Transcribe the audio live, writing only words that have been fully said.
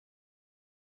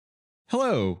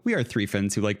Hello, we are three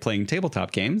friends who like playing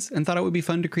tabletop games and thought it would be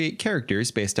fun to create characters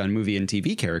based on movie and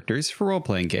TV characters for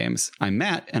role-playing games. I'm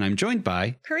Matt, and I'm joined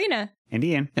by... Karina. And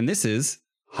Ian. And this is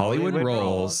Hollywood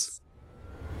Rolls.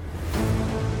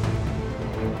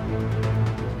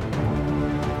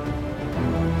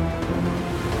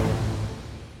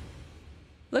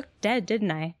 Looked dead,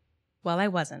 didn't I? Well, I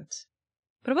wasn't.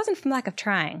 But it wasn't from lack of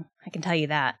trying, I can tell you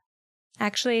that.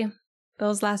 Actually,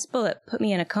 Bill's last bullet put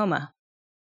me in a coma.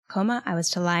 Coma I was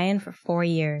to lie in for 4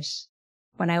 years.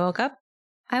 When I woke up,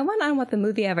 I went on what the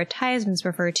movie advertisements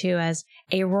refer to as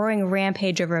a roaring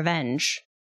rampage of revenge.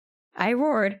 I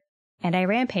roared, and I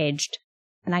rampaged,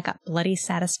 and I got bloody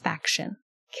satisfaction.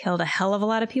 Killed a hell of a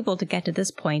lot of people to get to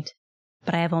this point,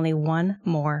 but I have only one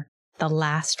more, the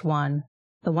last one.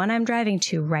 The one I'm driving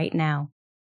to right now.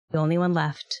 The only one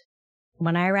left.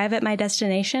 When I arrive at my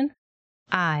destination,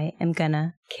 I am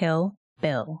gonna kill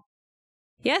Bill.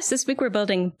 Yes, this week we're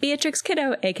building Beatrix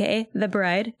Kiddo, aka The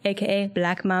Bride, aka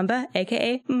Black Mamba,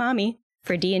 aka Mommy,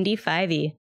 for D&D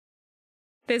 5e.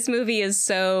 This movie is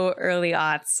so early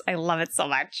aughts. I love it so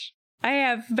much. I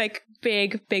have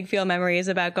big feel memories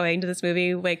about going to this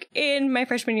movie in my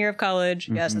freshman year of college.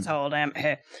 Mm-hmm. Yes, that's how old I am.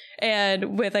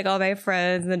 And with all my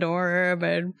friends in the dorm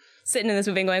and sitting in this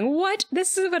movie and going, what?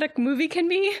 This is what a movie can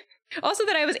be? Also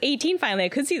that I was 18 finally. I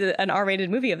could see an R-rated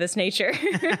movie of this nature.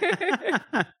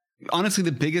 Honestly,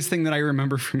 the biggest thing that I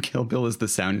remember from Kill Bill is the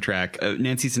soundtrack.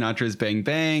 Nancy Sinatra's Bang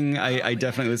Bang. I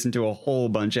definitely listened to a whole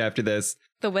bunch after this.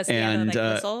 The whistle,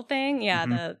 the whistle thing. Yeah,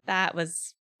 mm-hmm. That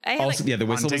was... the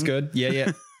whistle was good.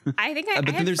 Yeah. I think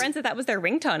I had friends that was their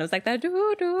ringtone. It was like that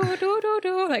do do do do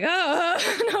do. Like,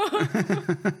 oh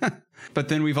no. But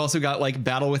then we've also got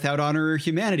Battle Without Honor or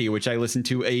Humanity, which I listened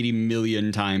to 80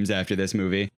 million times after this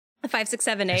movie. 5, 6,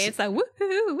 7, 8. It's like woohoo,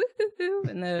 woohoo,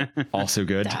 and the also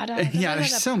good. Yeah,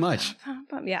 there's so much.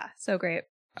 Yeah, so great.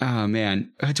 Oh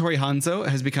man, Hattori Hanzo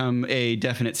has become a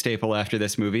definite staple after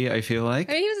this movie, I feel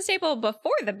like. I mean, he was a staple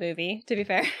before the movie, to be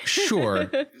fair. Sure.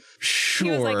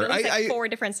 He was at least 4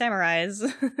 different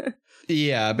samurais.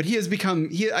 Yeah, but he has become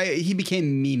he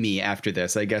became Mimi after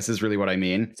this, I guess is really what I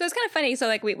mean. So it's kind of funny.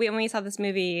 So when we saw this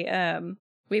movie,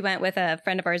 we went with a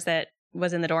friend of ours that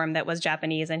was in the dorm that was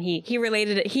Japanese, and he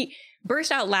related it. He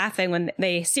burst out laughing when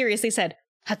they seriously said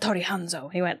Hattori Hanzo.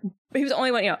 He was the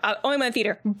only one, only one in the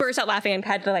theater, burst out laughing and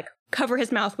had to cover his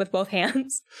mouth with both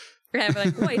hands. And we're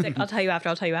like, what? He's like, I'll tell you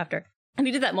after. And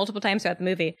he did that multiple times throughout the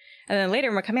movie. And then later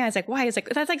when we're coming out, I was like, why? He's like,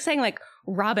 that's like saying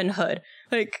Robin Hood.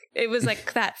 It was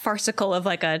that farcical of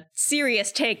a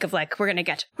serious take of we're gonna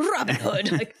get Robin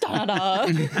Hood. Da-da.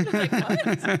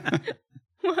 What?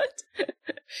 What?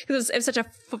 Because it was such a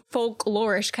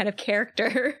folklorish kind of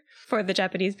character for the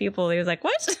Japanese people. He was like,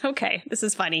 what? Okay, this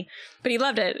is funny. But he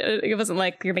loved it. It wasn't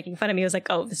like you're making fun of me. He was like,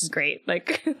 oh, this is great.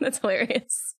 That's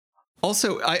hilarious.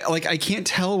 Also, I can't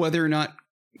tell whether or not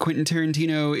Quentin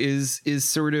Tarantino is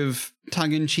sort of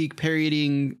tongue-in-cheek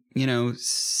parodying,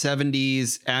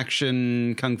 70s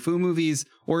action kung fu movies,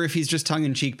 or if he's just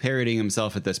tongue-in-cheek parodying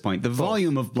himself at this point. The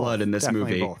volume of blood in this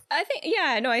movie. Both. I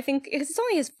think it's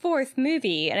only his 4th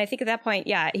movie, and I think at that point,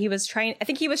 he was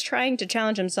trying to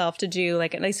challenge himself to do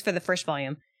at least for the first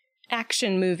volume,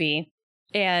 action movie,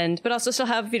 but also still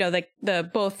have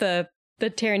both the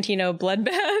Tarantino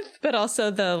bloodbath, but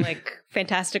also the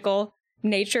fantastical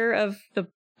nature of the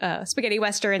spaghetti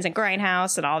westerns and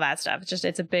Grindhouse and all that stuff.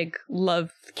 It's a big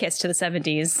love kiss to the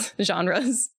 70s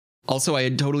genres. Also, I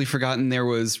had totally forgotten there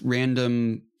was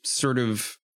random sort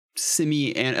of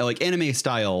anime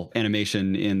style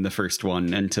animation in the first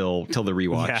one until the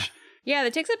rewatch. Yeah,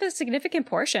 that takes up a significant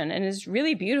portion and is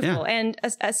really beautiful. Yeah. And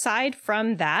aside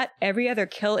from that, every other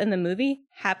kill in the movie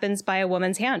happens by a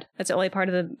woman's hand. That's the only part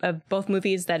of both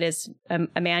movies that is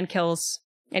a man kills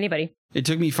anybody. It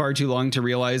took me far too long to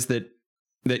realize that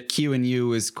Q and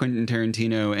U is Quentin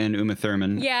Tarantino and Uma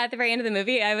Thurman. Yeah, at the very end of the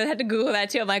movie, I had to Google that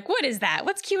too. I'm like, what is that?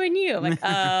 What's Q and U? I'm like,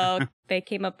 oh, they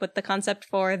came up with the concept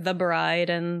for The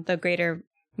Bride and the greater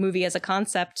movie as a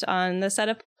concept on the set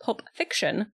of Pulp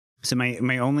Fiction. So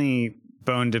my only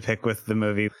bone to pick with the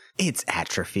movie, it's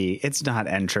atrophy. It's not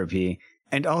entropy.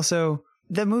 And also,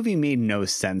 the movie made no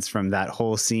sense from that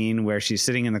whole scene where she's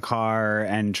sitting in the car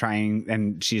and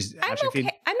she's atrophied.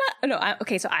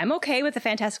 Okay. So I'm okay with the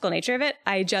fantastical nature of it.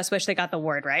 I just wish they got the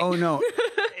word right. Oh, no.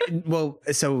 Well,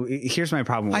 so here's my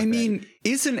problem with it.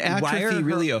 Isn't atrophy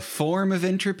really a form of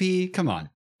entropy? Come on.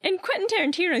 In Quentin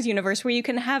Tarantino's universe, where you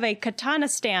can have a katana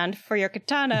stand for your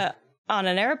katana on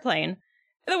an airplane,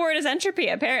 the word is entropy,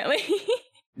 apparently.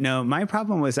 No, my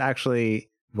problem was actually,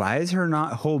 why is her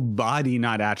whole body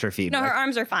not atrophied? No, her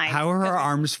arms are fine. How are her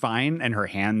arms fine and her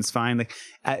hands fine?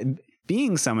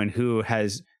 Being someone who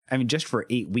has I mean, just for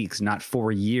 8 weeks, not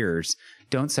 4 years.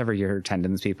 Don't sever your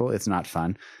tendons, people. It's not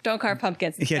fun. Don't carve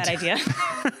pumpkins. It's a bad idea.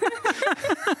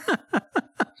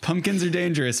 Pumpkins are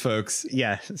dangerous, folks.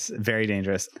 Yes, very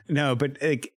dangerous. No, but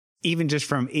like, even just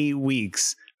from 8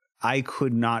 weeks, I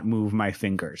could not move my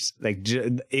fingers. Like,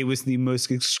 it was the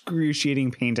most excruciating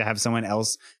pain to have someone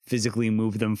else physically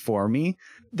move them for me.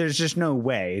 There's just no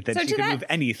way that she could move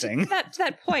anything. To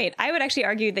that point, I would actually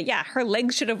argue that, yeah, her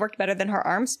legs should have worked better than her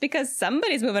arms, because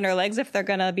somebody's moving her legs if they're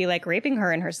going to be like raping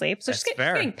her in her sleep. So she's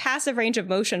getting passive range of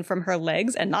motion from her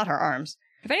legs and not her arms.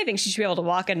 If anything, she should be able to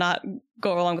walk and not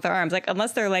go along with her arms. Like,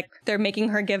 unless they're making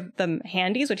her give them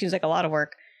handies, which seems like a lot of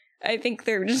work. I think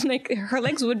they're just like, her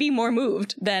legs would be more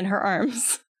moved than her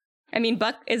arms. I mean,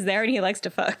 Buck is there and he likes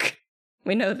to fuck.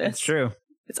 We know this. It's true.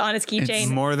 It's on his keychain.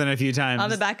 More than a few times.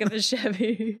 On the back of his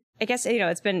Chevy. I guess,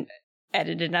 it's been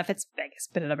edited enough. It's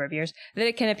been a number of years that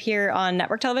it can appear on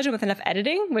network television with enough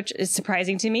editing, which is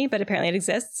surprising to me, but apparently it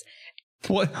exists.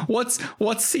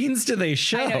 What scenes do they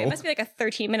show? I know, it must be like a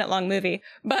 13-minute long movie.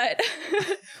 But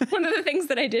one of the things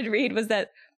that I did read was that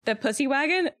the pussy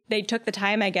wagon, they took the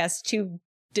time, I guess, to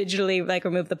digitally like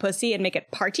remove the pussy and make it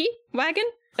party wagon,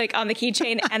 like on the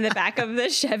keychain and the back of the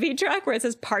Chevy truck where it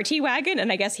says party wagon.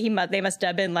 And I guess they must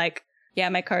dub in like, yeah,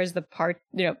 my car is the part,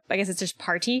 I guess it's just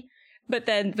party. But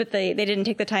they didn't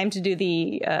take the time to do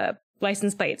the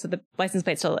license plate. So the license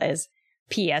plate still is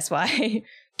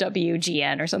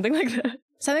PSYWGN or something like that.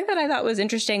 Something that I thought was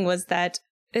interesting was that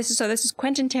this is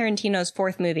Quentin Tarantino's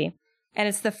 4th movie. And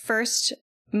it's the first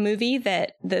movie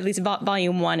that at least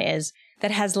volume 1 is, that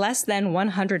has less than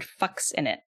 100 fucks in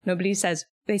it.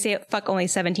 They say fuck only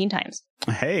 17 times.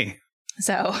 Hey.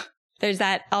 So there's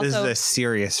that. Also, this is a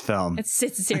serious film. It's a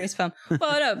serious film.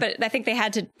 Well, no, but I think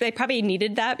they probably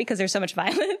needed that because there's so much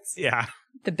violence. Yeah.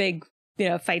 The big,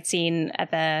 fight scene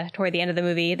toward the end of the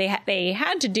movie, they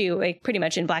had to do like pretty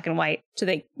much in black and white, so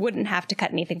they wouldn't have to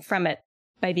cut anything from it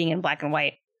by being in black and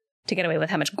white to get away with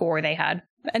how much gore they had.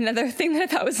 Another thing that I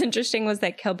thought was interesting was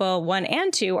that Kill Bill 1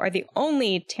 and 2 are the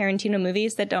only Tarantino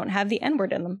movies that don't have the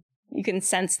N-word in them. You can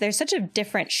sense there's such a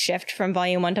different shift from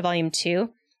Volume 1 to Volume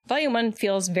 2. Volume 1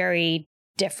 feels very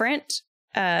different,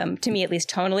 to me at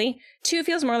least tonally. 2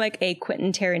 feels more like a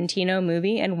Quentin Tarantino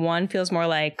movie, and 1 feels more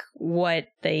like what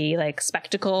the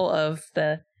spectacle of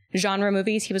the genre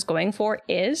movies he was going for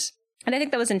is. And I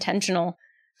think that was intentional.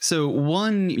 So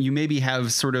 1, you maybe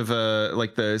have sort of the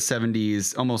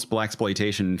 70s almost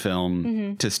blaxploitation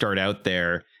film to start out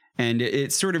there. And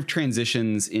it sort of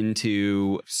transitions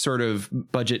into sort of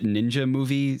budget ninja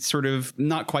movie, sort of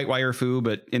not quite wire fu,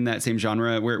 but in that same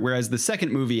genre. Whereas the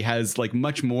second movie has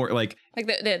much more the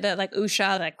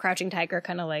Usha, like Crouching Tiger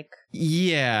kind of like.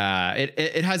 Yeah,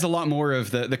 it has a lot more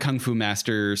of the Kung Fu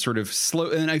Master sort of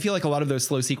slow. And I feel like a lot of those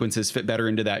slow sequences fit better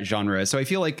into that genre. So I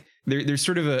feel like there's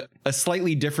sort of a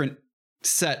slightly different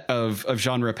set of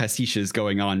genre pastiches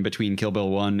going on between Kill Bill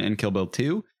 1 and Kill Bill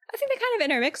 2. I think they kind of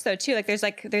intermix though too.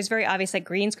 There's very obvious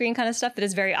green screen kind of stuff that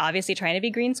is very obviously trying to be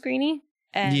green screeny.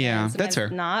 And yeah, that's fair.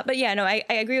 Not, but yeah, no, I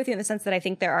agree with you in the sense that I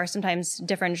think there are sometimes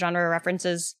different genre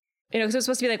references. Because it was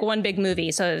supposed to be one big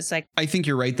movie, so it's I think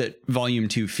you're right that Volume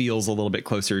 2 feels a little bit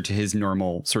closer to his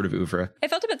normal sort of oeuvre. It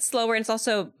felt a bit slower, and it's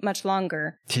also much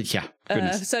longer. Yeah,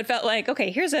 so it felt like,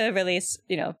 okay, here's a really,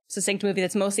 succinct movie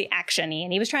that's mostly action-y,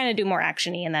 and he was trying to do more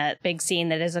action-y in that big scene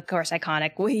that is, of course,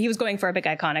 iconic. He was going for a big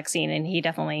iconic scene, and he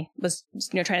definitely was,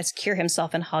 trying to secure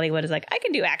himself in Hollywood as I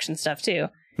can do action stuff too.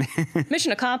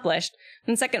 Mission accomplished.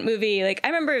 And the second movie, I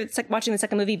remember watching the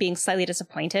second movie being slightly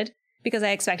disappointed, because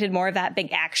I expected more of that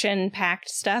big action-packed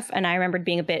stuff, and I remembered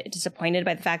being a bit disappointed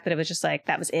by the fact that it was just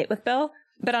that was it with Bill.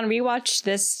 But on rewatch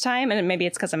this time, and maybe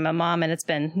it's because I'm a mom and it's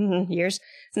been years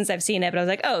since I've seen it, but I was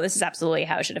like, oh, this is absolutely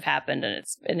how it should have happened,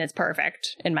 and it's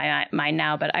perfect in my mind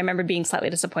now. But I remember being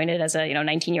slightly disappointed as a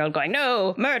 19-year-old going,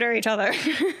 no, murder each other.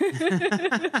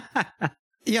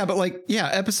 Yeah, but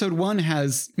episode 1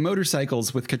 has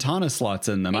motorcycles with katana slots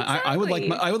in them. Exactly.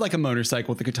 I would like a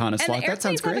motorcycle with a katana slot. That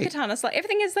sounds great. A katana slot.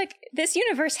 Everything is this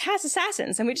universe has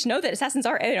assassins, and we just know that assassins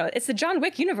are. It's the John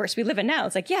Wick universe we live in now.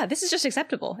 It's this is just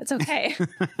acceptable. It's okay.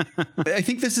 I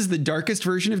think this is the darkest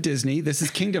version of Disney. This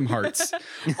is Kingdom Hearts.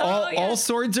 All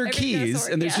swords are keys,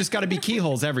 and there's just got to be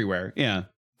keyholes everywhere. Yeah.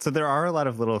 So there are a lot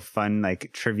of little fun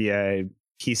trivia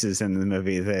pieces in the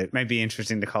movie that might be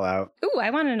interesting to call out. Ooh, I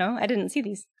want to know. I didn't see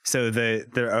these. So the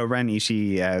Oren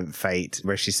Ishii fight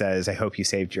where she says, "I hope you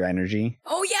saved your energy."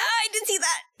 Oh yeah, I did see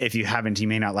that. If you haven't, you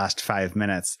may not last 5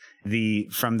 minutes.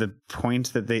 From the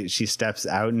point that she steps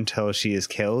out until she is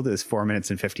killed is 4 minutes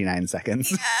and 59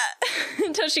 seconds. Yeah.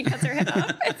 until she cuts her head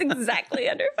off. It's exactly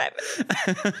under 5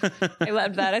 minutes. I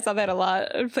loved that. I saw that a lot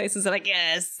of places. I'm like,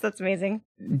 yes, that's amazing.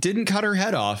 Didn't cut her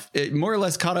head off. It more or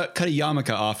less cut a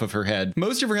yarmulke off of her head.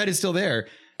 Most of her head is still there.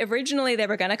 Originally, they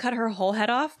were going to cut her whole head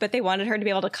off, but they wanted her to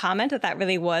be able to comment that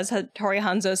really was Hattori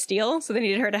Hanzo's steel, so they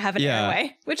needed her to have an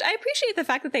airway, which I appreciate the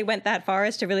fact that they went that far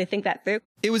as to really think that through.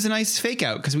 It was a nice fake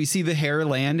out because we see the hair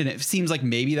land and it seems like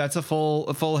maybe that's a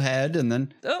full head, and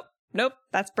then... Oh, nope,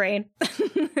 that's brain.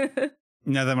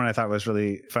 Another one I thought was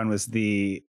really fun was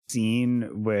the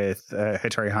scene with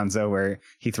Hattori Hanzo where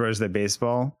he throws the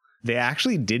baseball. They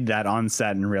actually did that on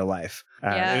set in real life.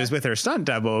 It was with her stunt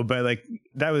double, but like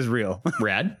that was real.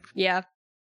 Rad. Yeah.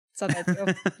 Saw that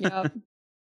too. Yep.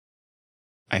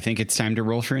 I think it's time to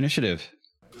roll for initiative.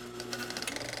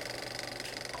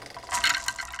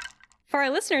 For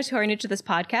our listeners who are new to this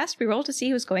podcast, we roll to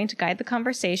see who's going to guide the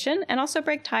conversation and also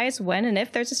break ties when and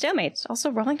if there's a stalemate.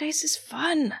 Also, rolling dice is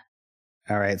fun.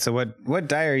 All right. So what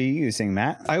die are you using,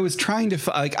 Matt? I was trying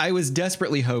to, I was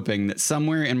desperately hoping that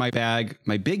somewhere in my bag,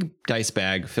 my big dice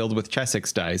bag filled with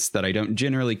Chessex dice that I don't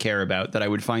generally care about, that I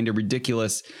would find a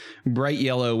ridiculous bright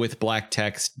yellow with black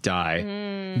text die.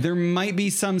 There might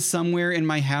be some somewhere in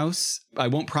my house. I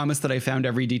won't promise that I found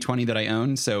every D20 that I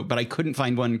own, but I couldn't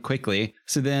find one quickly.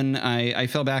 So then I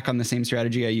fell back on the same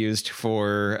strategy I used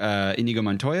for Inigo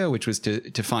Montoya, which was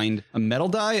to find a metal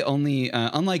die. Only,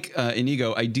 unlike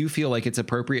Inigo, I do feel like it's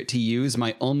appropriate to use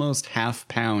my almost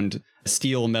half-pound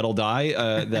steel metal die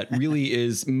that really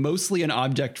is mostly an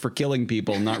object for killing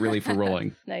people, not really for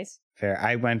rolling. Nice. Fair.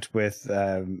 I went with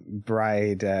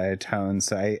bride tones,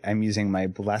 so I'm using my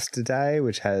blessed die,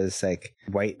 which has like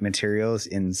white materials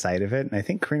inside of it. And I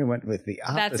think Karina went with the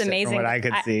opposite. That's amazing. From what I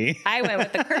could see. I went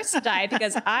with the cursed die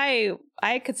because I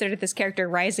considered this character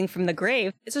rising from the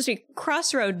grave. It's supposed to be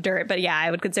crossroad dirt, but yeah, I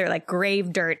would consider like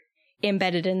grave dirt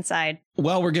embedded inside.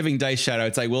 While we're giving dice shout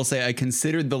outs, I will say I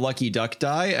considered the lucky duck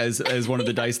die as one of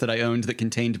the dice that I owned that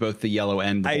contained both the yellow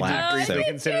and the black. I did briefly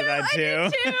consider that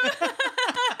too.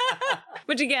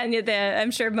 Which again,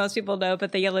 I'm sure most people know,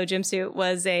 but the yellow jumpsuit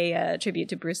was a tribute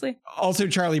to Bruce Lee. Also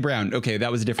Charlie Brown. Okay,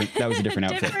 that was a different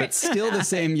outfit, but still the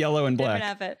same yellow and black.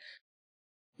 Different outfit.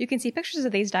 You can see pictures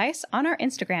of these dice on our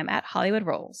Instagram at Hollywood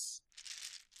Rolls.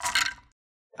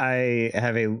 I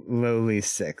have a lowly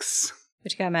 6.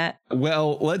 What you got, Matt?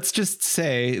 Well, let's just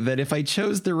say that if I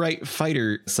chose the right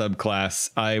fighter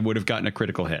subclass, I would have gotten a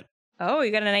critical hit. Oh,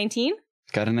 you got a 19?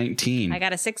 Got a 19. I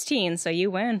got a 16, so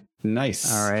you win.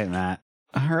 Nice. All right, Matt.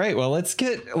 All right, well, let's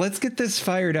get this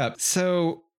fired up.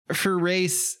 So for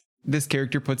race, this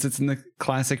character puts us in the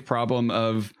classic problem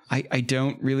of I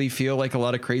don't really feel like a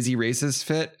lot of crazy races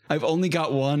fit. I've only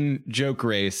got one joke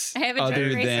race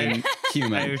other than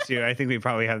human. I do too. I think we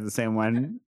probably have the same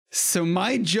one. So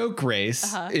my joke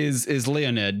race is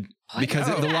Leonid, because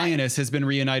the lioness has been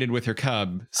reunited with her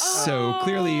cub. So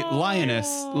clearly lioness,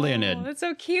 Leonid. That's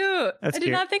so cute. I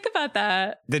did not think about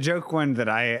that. The joke one that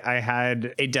I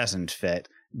had, it doesn't fit,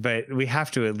 but we have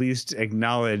to at least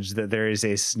acknowledge that there is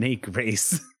a snake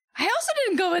race. I also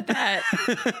didn't go with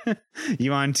that.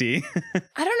 Yuan-Ti.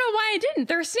 I don't know why I didn't.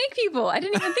 They're snake people. I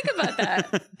didn't even think about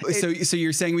that. So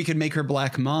you're saying we could make her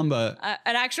Black Mamba?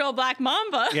 An actual Black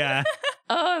Mamba? Yeah.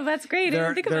 Oh, that's great. I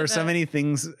didn't think about that. There are so many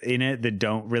things in it that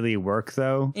don't really work,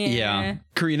 though. Yeah.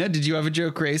 Karina, did you have a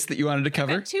joke race that you wanted to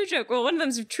cover? Two jokes. Well, one of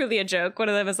them's truly a joke. One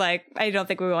of them is like, I don't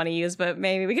think we want to use, but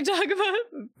maybe we can talk about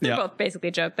it. They're both basically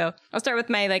a joke, though. I'll start with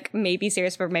my like maybe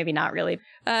serious, but maybe not really.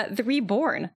 The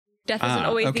Reborn. Death isn't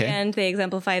always the end. They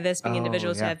exemplify this being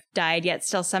individuals who have died yet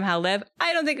still somehow live.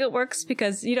 I don't think it works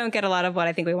because you don't get a lot of what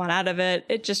I think we want out of it.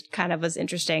 It just kind of was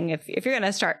interesting if you're going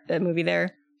to start a movie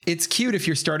there. It's cute if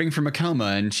you're starting from a coma,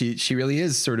 and she really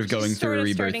is sort of going through a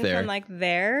rebirth there. From like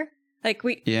there. Like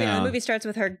the movie starts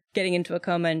with her getting into a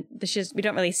coma, and we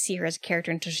don't really see her as a character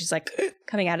until she's like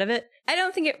coming out of it. I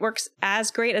don't think it works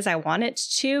as great as I want it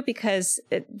to, because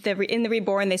in the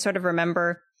Reborn, they sort of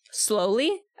remember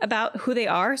slowly about who they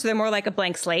are. So they're more like a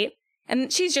blank slate.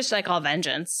 And she's just like all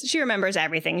vengeance. She remembers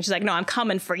everything. She's like, no, I'm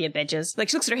coming for you, bitches. Like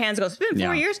she looks at her hands and goes, it's been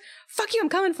 4 years. Fuck you, I'm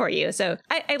coming for you. So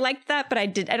I liked that, but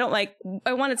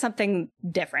I wanted something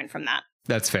different from that.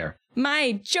 That's fair.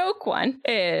 My joke one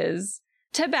is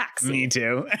Tabaxi. Me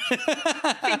too.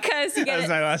 Because you get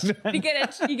my last one. you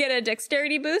get a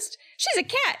dexterity boost. She's a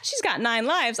cat. She's got 9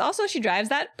 lives. Also, she drives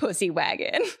that pussy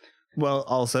wagon. Well,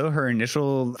 also her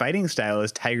initial fighting style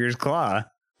is Tiger's Claw.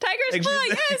 Tiger's Claw,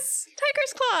 yes!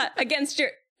 Tiger's Claw against your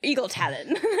Eagle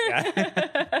Talon.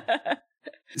 Yeah.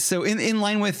 So in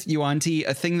line with Yuan-Ti,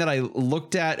 a thing that I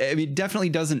looked at, I mean, it definitely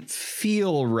doesn't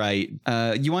feel right.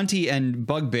 Yuan-Ti and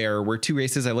Bugbear were 2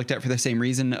 races I looked at for the same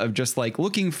reason of just like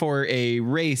looking for a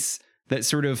race that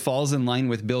sort of falls in line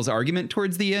with Bill's argument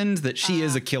towards the end that she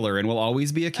is a killer and will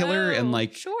always be a killer, and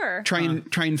like try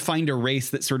and find a race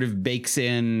that sort of bakes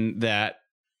in that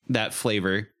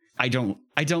flavor. I don't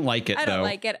like it. I don't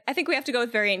like it. I think we have to go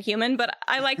with Variant Human, but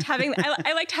I liked having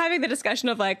I liked having the discussion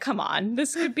of like, come on,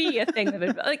 this could be a thing that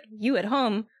would, like, you at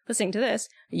home listening to this,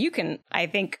 you can, I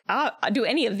think, do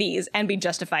any of these and be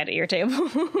justified at your table.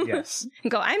 Yes.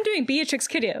 And go, I'm doing Beatrix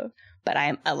Kiddo, but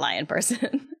I'm a lion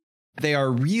person. They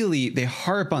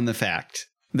harp on the fact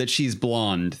that she's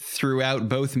blonde throughout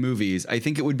both movies. I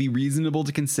think it would be reasonable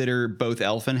to consider both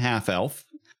elf and half elf.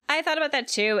 I thought about that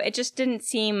too. It just didn't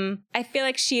seem, I feel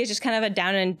like she is just kind of a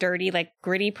down and dirty, like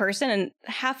gritty person, and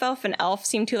half elf and elf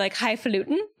seem too like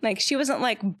highfalutin. Like she wasn't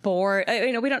like bored.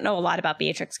 You know, we don't know a lot about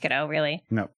Beatrix Kiddo, really.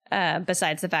 No.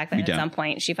 Besides the fact that at some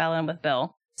point she fell in with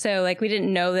Bill. So like we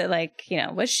didn't know that, like, you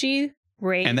know, was she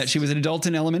raised? And that she was an adult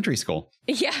in elementary school.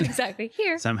 Yeah, exactly.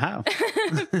 Here. Somehow.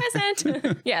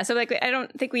 Present. Yeah, so like I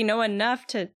don't think we know enough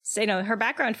to say, no, her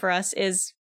background for us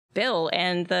is Bill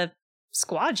and the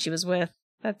squad she was with.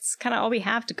 That's kind of all we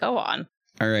have to go on.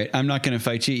 All right. I'm not going to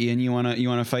fight you, Ian. You want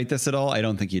to fight this at all? I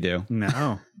don't think you do.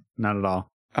 No, not at all.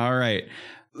 All right.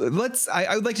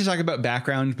 I would like to talk about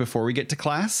background before we get to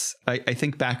class. I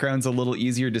think background's a little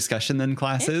easier discussion than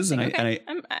class is. And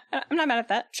I'm not mad at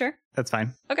that. Sure. That's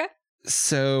fine. Okay.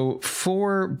 So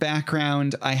for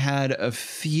background, I had a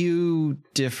few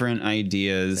different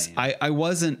ideas. I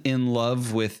wasn't in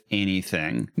love with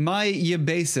anything. My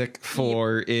basic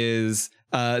for is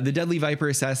the Deadly Viper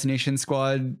Assassination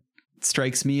Squad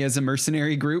strikes me as a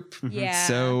mercenary group. Yeah.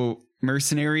 So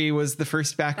mercenary was the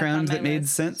first background that made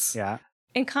sense. Yeah.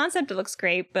 In concept, it looks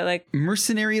great, but like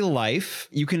mercenary life,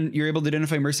 you're able to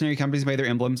identify mercenary companies by their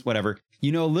emblems, whatever.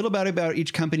 You know a little bit about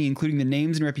each company, including the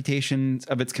names and reputations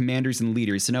of its commanders and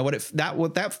leaders. So now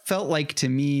what that felt like to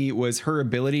me was her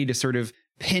ability to sort of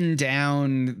pin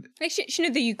down. Like she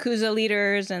knew the Yakuza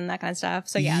leaders and that kind of stuff.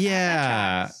 So yeah.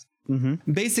 Yeah.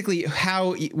 Mm-hmm. Basically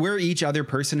where each other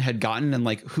person had gotten and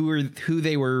like who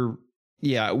they were.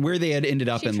 Yeah, where they had ended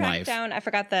up in life. I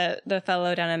forgot the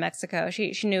fellow down in Mexico.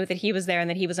 She knew that he was there and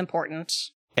that he was important.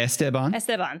 Esteban,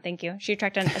 thank you. She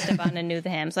tracked down Esteban and knew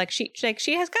the hymns. Like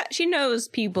she knows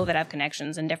people that have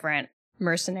connections in different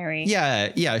mercenary.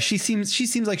 Yeah. She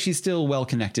seems like she's still well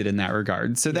connected in that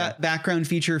regard. So that background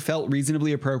feature felt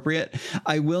reasonably appropriate.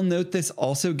 I will note this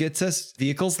also gets us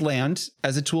vehicles land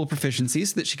as a tool proficiency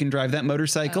so that she can drive that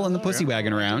motorcycle and the pussy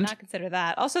wagon around. I did not consider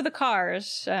that. Also the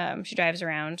cars she drives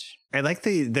around. I like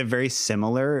the very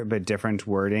similar but different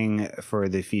wording for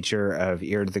the feature of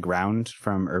Ear to the Ground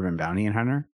from Urban Bounty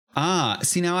Hunter.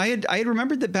 See, now I had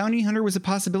remembered that Bounty Hunter was a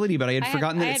possibility, but I had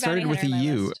forgotten that it started with a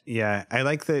U. Yeah, I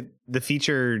like that the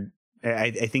feature,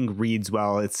 I think, reads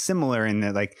well. It's similar in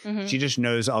that, like, she just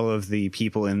knows all of the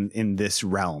people in this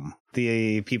realm.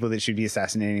 The people that she'd be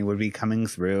assassinating would be coming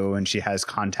through, and she has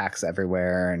contacts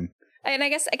everywhere. And I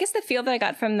guess the feel that I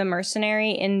got from the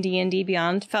mercenary in D&D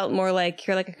Beyond felt more like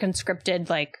you're like a conscripted,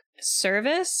 like,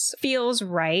 service. Feels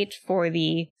right for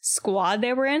the squad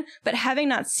they were in, but having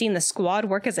not seen the squad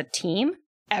work as a team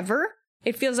ever,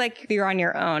 it feels like you're on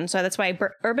your own. So that's why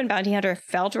Urban Bounty Hunter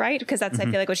felt right, because that's I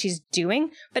feel like what she's doing.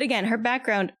 But again, her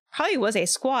background probably was a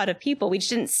squad of people. We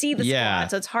just didn't see the squad,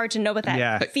 so it's hard to know what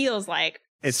that feels like.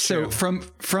 It's so true.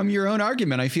 From your own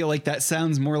argument, I feel like that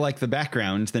sounds more like the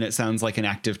background than it sounds like an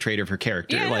active trait of her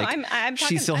character. Yeah, like I'm talking,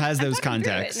 she still has those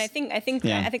contacts. And I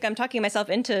think I'm talking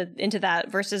myself into that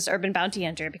versus Urban Bounty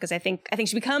Hunter, because I think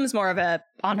she becomes more of a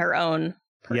on her own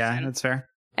person. Yeah, that's fair.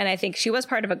 And I think she was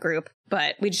part of a group,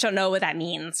 but we just don't know what that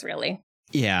means, really.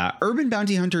 Yeah, Urban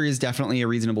Bounty Hunter is definitely a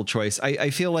reasonable choice.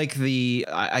 I feel like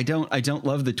I don't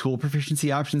love the tool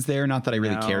proficiency options there. Not that I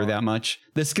really care that much.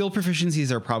 The skill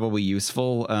proficiencies are probably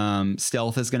useful.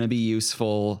 Stealth is going to be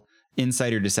useful.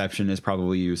 Insight or deception is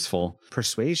probably useful.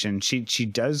 Persuasion. She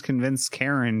does convince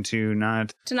Karen to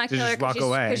not kill her walk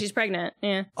away because she's pregnant.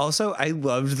 Yeah. Also, I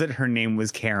loved that her name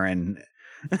was Karen.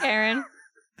 Karen.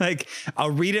 Like,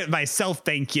 I'll read it myself.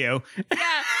 Thank you.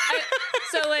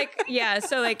 Yeah.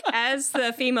 So as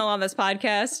the female on this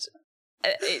podcast,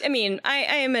 I mean, I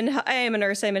am a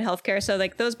nurse. I'm in healthcare. So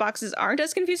like those boxes aren't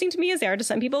as confusing to me as they are to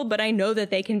some people, but I know that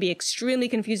they can be extremely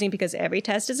confusing because every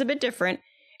test is a bit different.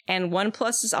 And one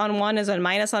plus is on one is a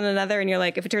minus on another. And you're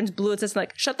like, if it turns blue, it's just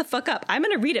like, shut the fuck up. I'm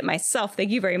going to read it myself.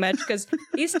 Thank you very much. Because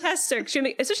these tests are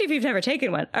extremely, especially if you've never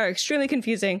taken one, are extremely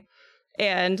confusing.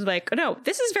 And like, no,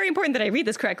 this is very important that I read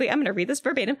this correctly. I'm going to read this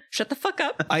verbatim. Shut the fuck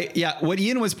up. What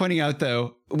Ian was pointing out,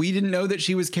 though, we didn't know that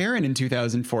she was Karen in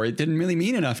 2004. It didn't really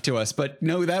mean enough to us, but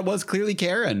no, that was clearly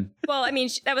Karen. Well, I mean,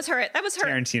 that was her.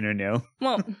 Tarantino knew.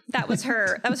 Well, that was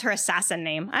her assassin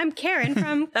name. I'm Karen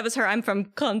from, I'm from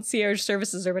concierge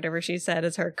services or whatever she said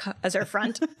as her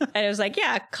front. And it was like,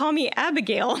 yeah, call me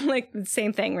Abigail. Like the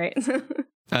same thing, right?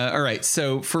 All right.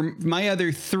 So for my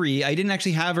other three, I didn't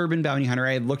actually have Urban Bounty Hunter.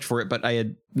 I had looked for it, but I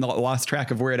had lost track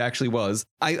of where it actually was.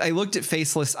 I looked at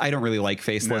Faceless. I don't really like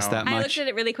Faceless that much. I looked at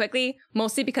it really quickly,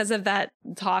 mostly because of that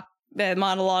talk, the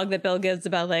monologue that Bill gives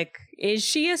about like, is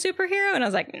she a superhero? And I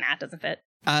was like, nah, it doesn't fit.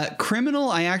 Criminal,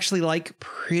 I actually like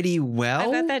pretty well.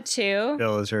 I got that too.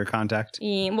 Bill is her contact.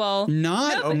 Well,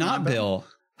 not Bill.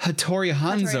 Hattori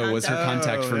Hanzo was her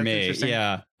contact for me.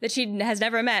 Yeah. That she has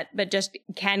never met, but just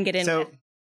can get in with.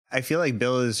 I feel like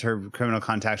Bill is her criminal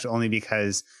contact only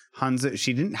because Hanzo,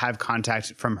 she didn't have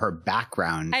contact from her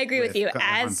background. I agree with you.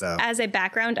 As a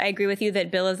background, I agree with you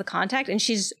that Bill is the contact, and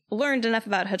she's learned enough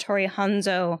about Hattori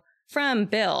Hanzo from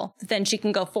Bill, then she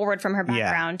can go forward from her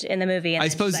background in the movie. And I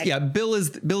suppose,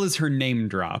 Bill is her name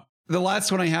drop. The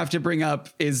last one I have to bring up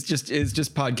is just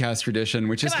podcast tradition,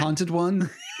 which is Haunted One.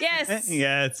 Yes.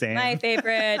 Yeah, same. My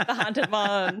favorite, the Haunted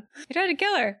One. You tried to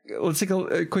kill her. Let's take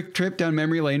a quick trip down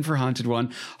memory lane for Haunted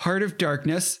One. Heart of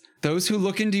Darkness. Those who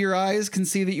look into your eyes can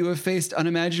see that you have faced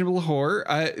unimaginable horror.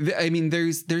 I mean,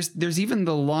 there's even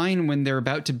the line when they're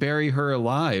about to bury her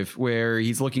alive, where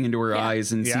he's looking into her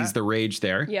eyes and sees the rage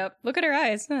there. Yep. Look at her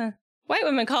eyes. Huh. White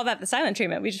women call that the silent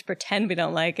treatment. We just pretend we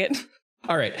don't like it.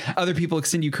 All right. Other people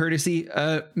extend you courtesy.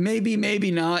 Maybe,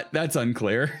 maybe not. That's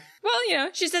unclear. Well,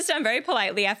 she sits down very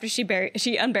politely after she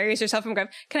unburies herself from the grave.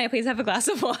 Can I please have a glass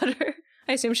of water?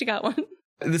 I assume she got one.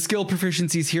 The skill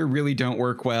proficiencies here really don't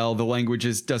work well. The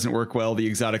languages doesn't work well. The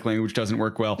exotic language doesn't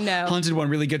work well. No. Haunted One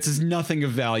really gets us nothing of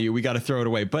value. We got to throw it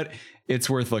away, but it's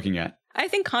worth looking at. I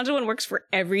think Haunted One works for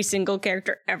every single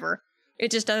character ever. It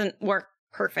just doesn't work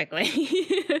perfectly.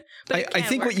 I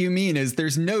think what you mean is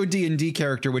there's no D&D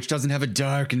character which doesn't have a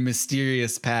dark and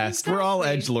mysterious past. Exactly. We're all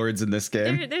edgelords in this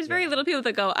game. There's very little people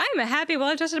that go, I'm a happy,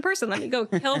 well-adjusted person. Let me go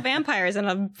kill vampires in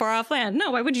a far-off land.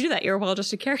 No, why would you do that? You're a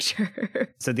well-adjusted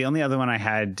character. So the only other one I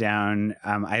had down,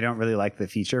 I don't really like the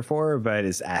feature for, but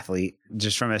is athlete.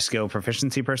 Just from a skill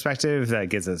proficiency perspective, that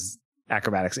gives us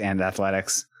acrobatics and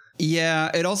athletics. Yeah,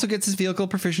 it also gets his vehicle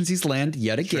proficiencies land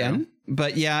yet again. True.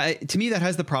 But yeah, to me, that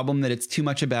has the problem that it's too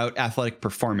much about athletic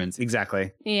performance.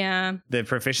 Exactly. Yeah. The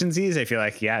proficiencies, I feel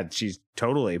like, she's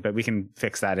totally, but we can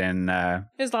fix that in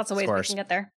there's lots of ways we can get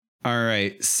there. All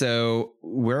right. So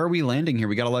where are we landing here?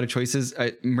 We got a lot of choices.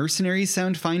 Mercenaries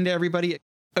sound fine to everybody.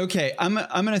 Okay, I'm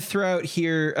going to throw out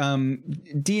here,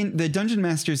 the Dungeon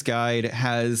Master's Guide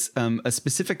has a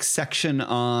specific section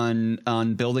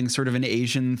on building sort of an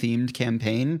Asian-themed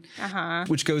campaign,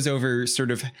 which goes over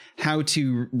sort of how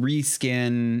to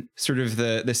reskin sort of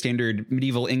the standard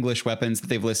medieval English weapons that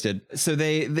they've listed. So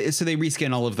they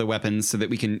reskin all of the weapons so that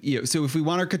we can, so if we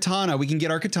want our katana, we can get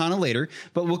our katana later,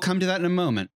 but we'll come to that in a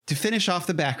moment. To finish off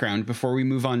the background before we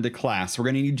move on to class, we're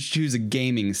going to need to choose a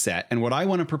gaming set. And what I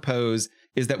want to propose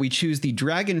is that we choose the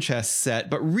Dragon Chess set,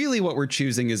 but really what we're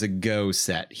choosing is a Go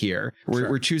set here.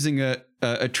 We're choosing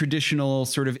a traditional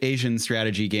sort of Asian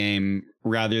strategy game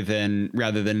rather than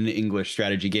an English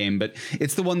strategy game, but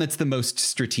it's the one that's the most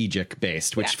strategic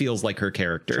based, which feels like her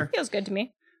character. Sure. Feels good to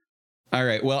me. All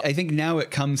right. Well, I think now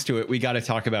it comes to it. We got to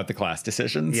talk about the class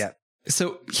decisions. Yeah.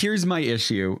 So here's my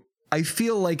issue. I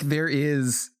feel like there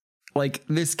is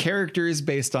this character is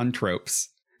based on tropes.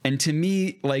 And to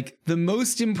me, the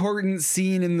most important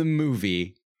scene in the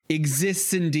movie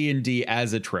exists in D&D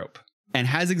as a trope and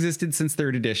has existed since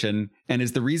 3rd edition and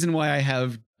is the reason why I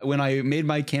have, when I made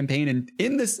my campaign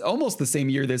in this almost the same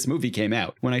year this movie came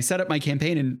out, when I set up my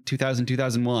campaign in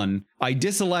 2001, I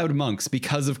disallowed monks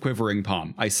because of Quivering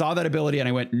Palm. I saw that ability and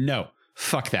I went, no,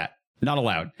 fuck that. Not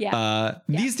allowed. Yeah.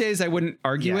 These days, I wouldn't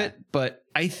argue it, but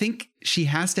I think she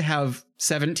has to have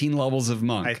 17 levels of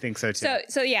monk. I think so, too.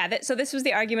 So this was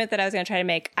the argument that I was going to try to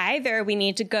make. Either we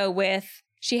need to go with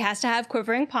she has to have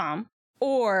Quivering Palm,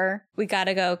 or we got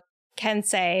to go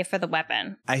Kensei for the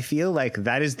weapon. I feel like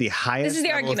that is the highest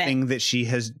level thing that she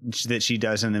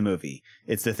does in the movie.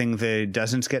 It's the thing that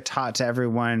doesn't get taught to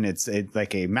everyone. It's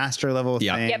like a master level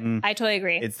thing. Yep, I totally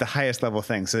agree. It's the highest level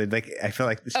thing. So I feel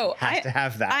like she has to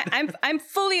have that. I'm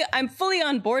fully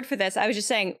on board for this. I was just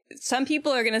saying some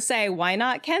people are going to say why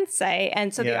not Kensei,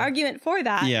 and so the argument for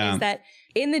that is that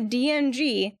in the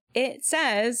DMG it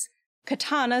says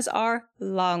Katanas are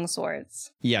long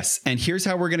swords. Yes. And here's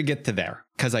how we're going to get to there,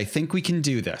 because I think we can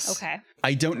do this. Okay.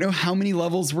 I don't know how many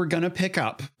levels we're going to pick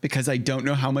up because I don't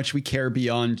know how much we care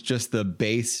beyond just the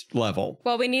base level.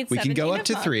 Well, we need 17 We can go up of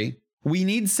to monk. 3. We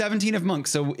need 17 of monk.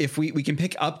 So if we can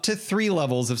pick up to 3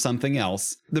 levels of something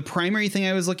else. The primary thing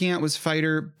I was looking at was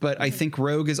fighter, but I think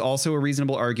rogue is also a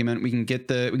reasonable argument. We can get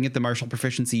the martial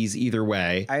proficiencies either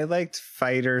way. I liked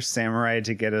fighter samurai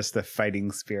to get us the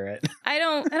fighting spirit. I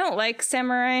don't like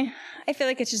samurai. I feel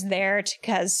like it's just there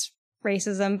because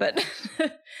racism, but I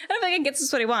don't think it gets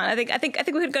us what we want. I think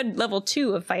we could go level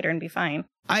 2 of fighter and be fine.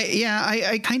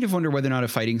 I kind of wonder whether or not a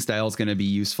fighting style is going to be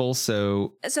useful.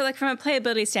 So like from a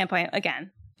playability standpoint,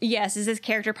 again, yes, is this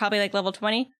character probably like level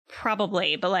 20?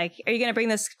 Probably, but like, are you going to bring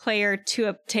this player to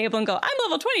a table and go, I'm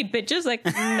level 20, bitches? Like,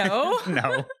 no.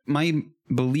 No. my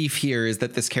belief here is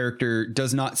that this character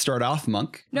does not start off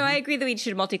monk. No, I agree that we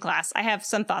should multi-class. I have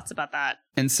some thoughts about that.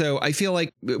 And so I feel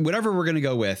like whatever we're going to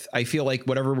go with,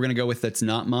 that's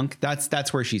not monk,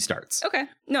 that's where she starts. Okay.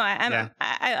 No, I Yeah.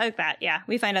 like that. Yeah.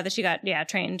 We find out that she got,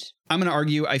 trained. I'm going to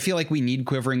argue, I feel like we need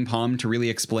Quivering Palm to really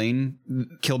explain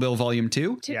Kill Bill Volume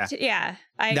 2. Yeah.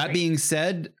 I That agree. being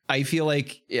said, I feel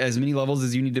like as many levels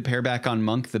as you need to pare back on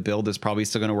monk, the build is probably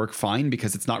still going to work fine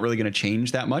because it's not really going to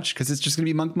change that much because it's just going to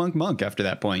be monk, monk, monk after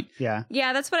that point. Yeah.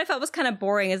 Yeah, that's what I felt was kind of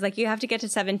boring is like you have to get to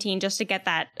 17 just to get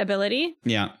that ability.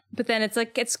 Yeah. But then it's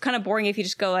like, it's kind of boring if you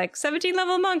just go like 17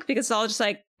 level monk because it's all just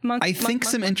like monk. I monk, think monk,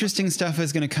 some monk, interesting stuff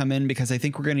is going to come in because I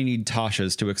think we're going to need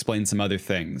Tasha's to explain some other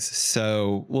things.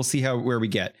 So we'll see where we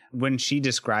get. When she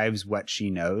describes what she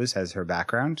knows as her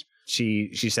background, she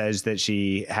says that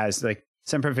she has like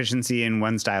some proficiency in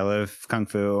one style of kung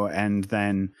fu and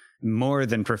then more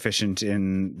than proficient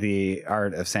in the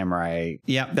art of samurai.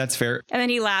 Yeah, that's fair. And then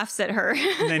he laughs at her.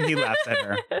 And then he laughs at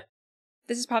her.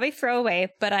 This is probably throwaway,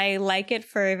 but I like it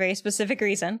for a very specific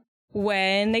reason.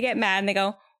 When they get mad and they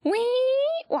go, wee,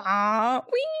 wah,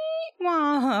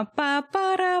 ba,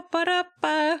 ba, da, ba, da,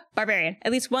 ba. Barbarian.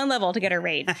 At least one level to get her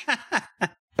rage.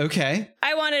 Okay.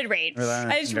 I wanted rage.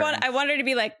 Well, I wanted her to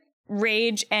be like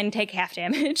rage and take half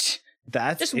damage.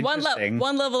 That's Just interesting.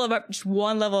 one level of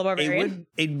barbarian.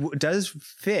 It does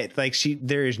fit. Like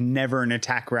there is never an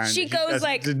attack round. She that goes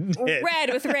like doesn't hit.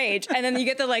 red with rage, and then you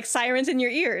get the like sirens in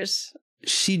your ears.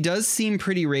 She does seem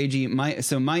pretty ragey.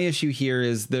 My issue here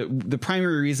is the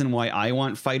primary reason why I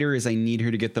want fighter is I need her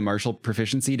to get the martial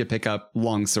proficiency to pick up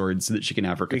long swords so that she can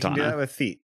have her We can katana. do that with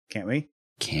feet, can't we?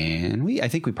 Can we? I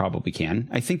think we probably can.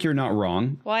 I think you're not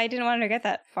wrong. Well, I didn't want her to get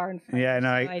that far in front. Yeah, no,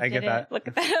 so I get didn't that. Look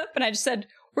that up, and I just said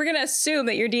we're gonna assume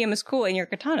that your DM is cool and your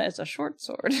katana is a short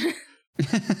sword.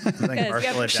 Like you martial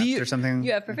have- adept She- or something.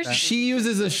 you have like that? proficiency. She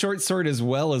uses a short sword as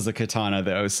well as a katana,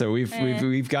 though. So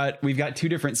we've got 2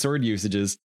 different sword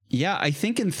usages. Yeah, I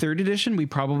think in 3rd edition we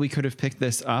probably could have picked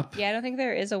this up. Yeah, I don't think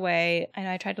there is a way. I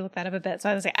know I tried to look that up a bit.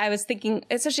 So I was thinking,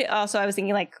 especially also I was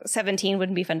thinking like 17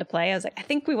 wouldn't be fun to play. I was like, I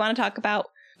think we want to talk about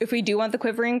if we do want the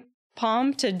quivering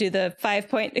palm to do the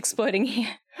 5-point exploding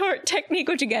heart technique,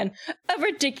 which again, a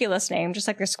ridiculous name, just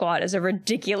like their squad is a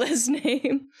ridiculous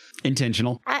name.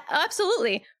 Intentional.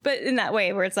 Absolutely. But in that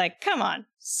way where it's like, come on,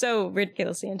 so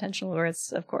ridiculously intentional, where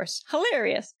it's of course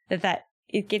hilarious that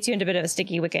it gets you into a bit of a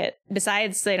sticky wicket.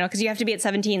 Besides, because you have to be at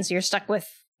 17, so you're stuck with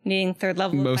needing 3rd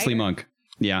level. Mostly monk.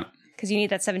 Yeah. Because you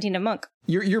need that 17 of monk.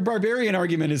 Your barbarian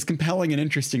argument is compelling and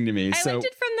interesting to me. I liked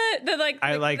it from the like.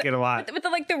 I like it a lot. With the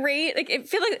like the rage, like it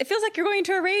feels like you're going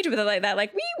into a rage with it like that.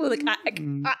 Like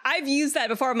I've used that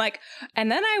before. I'm like,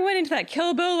 and then I went into that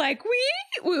Kill Bill like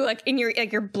like in your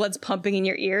like your blood's pumping in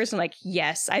your ears. I'm like,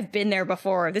 yes, I've been there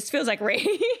before. This feels like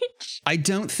rage. I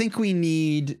don't think we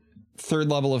need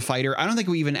 3rd level of fighter. I don't think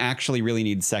we even actually really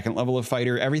need 2nd level of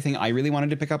fighter. Everything I really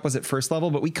wanted to pick up was at 1st level,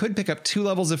 but we could pick up 2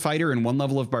 levels of fighter and 1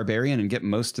 level of barbarian and get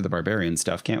most of the barbarian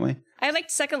stuff, can't we? I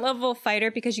liked 2nd level fighter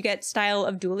because you get style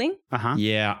of dueling Uh-huh.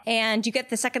 Yeah. and you get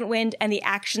the second wind and the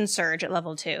action surge at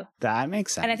level 2. That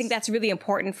makes sense. And I think that's really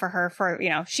important for her. For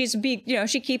she's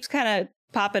she keeps kind of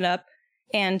popping up,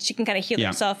 and she can kind of heal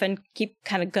herself and keep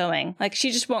kind of going. Like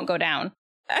she just won't go down.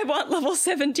 I want level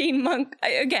 17 monk.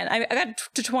 I got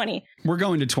to 20. We're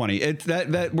going to 20. It's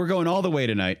that we're going all the way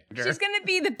tonight. She's gonna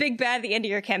be the big bad at the end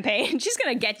of your campaign. She's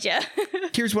gonna get you.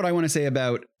 Here's what I want to say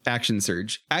about Action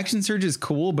Surge. Action Surge is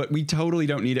cool, but we totally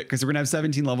don't need it because we're going to have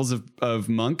 17 levels of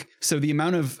monk. So the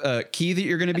amount of key that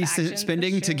you're going to be actions,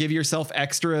 spending that's to true. give yourself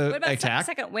extra What about attack.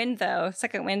 second wind though?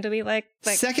 Second wind, do we like?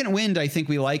 Second wind, I think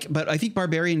we like, but I think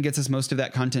Barbarian gets us most of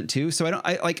that content too. So I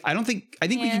think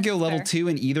we Yeah, can go level fair. 2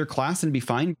 in either class and be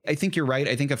fine. I think you're right.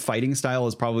 I think a fighting style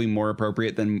is probably more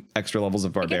appropriate than extra levels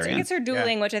of It Barbarian. gets her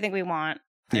dueling, which I think we want.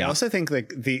 I also think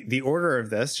like the order of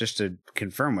this, just to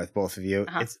confirm with both of you,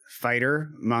 it's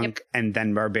fighter, monk, and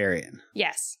then barbarian.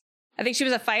 Yes. I think she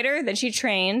was a fighter, then she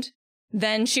trained,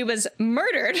 then she was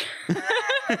murdered.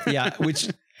 Yeah,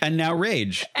 and now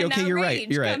rage. And okay, now you're rage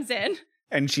right. You're right. comes in.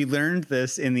 And she learned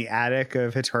this in the attic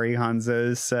of Hattori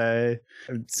Hanzo's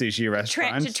sushi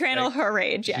restaurant. To channel her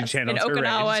rage, yes. In channeled her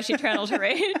Okinawa, rage. she channeled her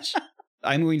rage.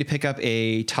 I'm going to pick up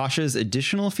a Tasha's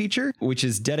additional feature, which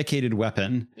is dedicated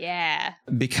weapon. Yeah.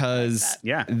 Because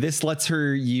Yeah. this lets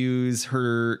her use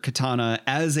her katana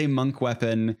as a monk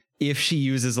weapon if she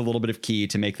uses a little bit of ki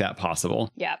to make that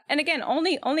possible. Yeah. And again,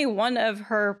 only one of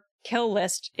her kill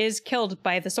list is killed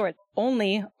by the sword.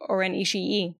 Only Oren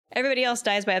Ishii. Everybody else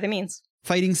dies by other means.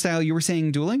 Fighting style, you were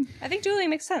saying dueling? I think dueling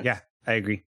makes sense. Yeah, I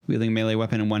agree. Wielding melee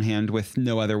weapon in one hand with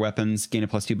no other weapons, gain a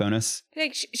 +2 bonus.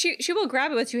 Like she will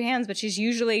grab it with two hands, but she's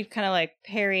usually kind of like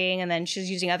parrying, and then she's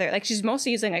using she's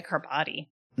mostly using like her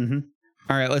body. Mm-hmm.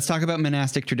 All right, let's talk about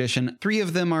monastic tradition. 3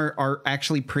 of them are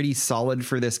actually pretty solid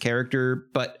for this character,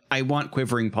 but I want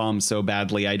quivering palms so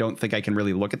badly, I don't think I can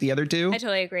really look at the other 2. I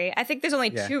totally agree. I think there's only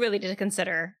 2 really to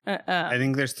consider. I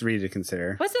think there's 3 to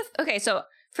consider. Okay, so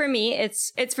for me,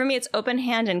 it's open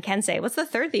hand and kensei. What's the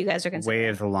third that you guys are considering? Way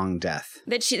of the Long Death.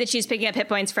 That she's picking up hit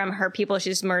points from her people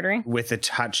she's murdering. With a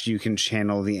touch, you can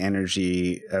channel the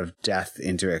energy of death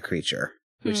into a creature,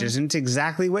 which isn't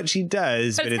exactly what she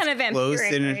does, but it's kind of close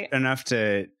enough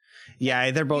to.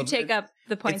 Yeah, they're both. You take up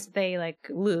the points that they like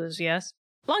lose. Yes,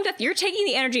 Long Death. You're taking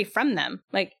the energy from them.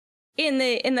 Like in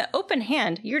the open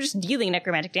hand, you're just dealing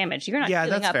necromantic damage. You're not. Yeah,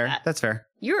 healing that's up fair. That. That's fair.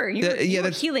 You're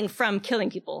healing from killing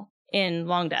people in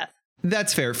Long Death.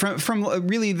 That's fair. From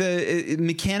really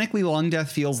mechanically, Long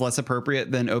Death feels less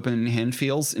appropriate than open hand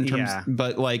feels in terms. Yeah.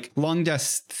 But like Long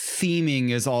Death's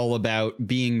theming is all about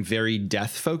being very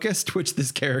death focused, which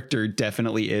this character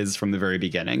definitely is from the very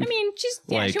beginning. I mean,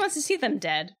 she wants to see them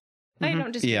dead. I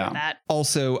don't disagree with that.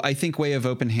 Also, I think Way of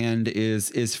Open Hand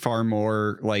is far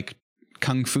more like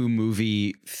kung fu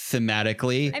movie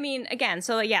thematically. I mean, again,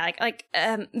 so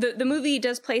the movie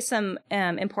does place some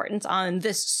importance on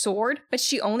this sword, but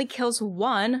she only kills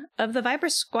one of the Viper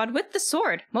Squad with the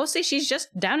sword. Mostly she's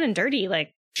just down and dirty,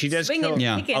 like she does kill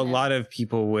a lot of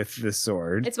people with the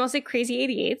sword. It's mostly crazy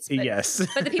 88s. But, yes.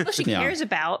 But the people she cares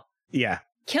about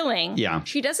killing,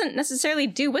 she doesn't necessarily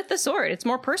do with the sword. It's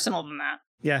more personal than that.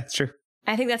 Yeah, it's true.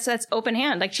 I think that's open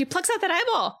hand. Like she plucks out that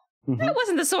eyeball. Mm-hmm. That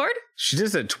wasn't the sword. She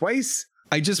does it twice.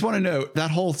 I just want to note that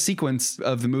whole sequence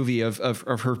of the movie of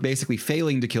her basically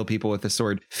failing to kill people with the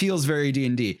sword feels very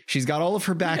D&D. She's got all of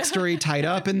her backstory tied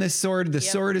up in this sword. The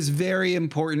sword is very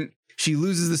important. She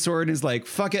loses the sword and is like,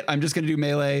 fuck it, I'm just going to do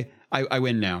melee. I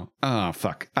win now. Oh,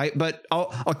 fuck. But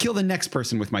I'll kill the next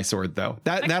person with my sword, though.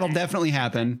 That'll definitely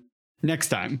happen next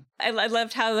time. I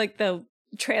loved how like the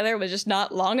trailer was just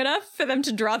not long enough for them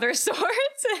to draw their swords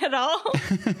at all.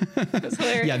 It was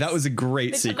hilarious. Yeah, that was a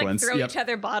great sequence. They throw each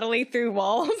other bodily through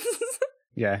walls.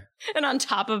 Yeah. And on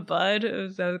top of Bud.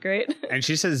 That was great. And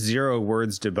she says 0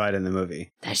 words to Bud in the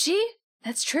movie. Does she?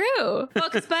 That's true. Well,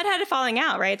 because Bud had a falling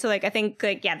out, right? So like I think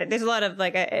there's a lot of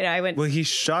like I went. Well, he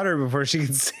shot her before she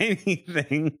could say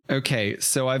anything. Okay,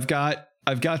 so I've got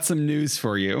some news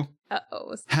for you.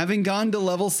 Uh-oh. Having gone to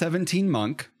level 17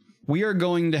 monk, we are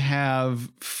going to have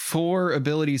 4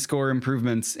 ability score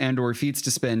improvements and or feats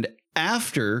to spend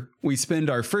after we spend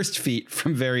our first feat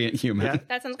from Variant Human. Yeah.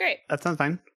 That sounds great. That sounds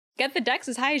fine. Get the dex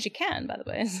as high as you can, by the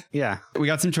way. Yeah. We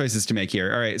got some choices to make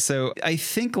here. All right, so I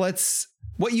think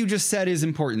what you just said is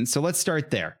important. So let's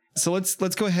start there. So let's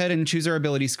go ahead and choose our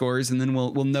ability scores, and then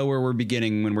we'll know where we're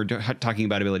beginning when we're talking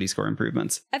about ability score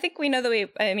improvements. I think we know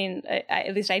that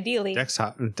at least ideally. Dex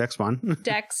 1.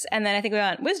 Dex, and then I think we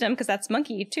want wisdom, because that's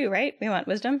monkey too, right? We want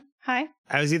wisdom high.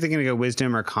 I was either going to go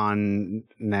wisdom or con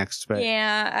next, but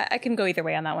yeah, I can go either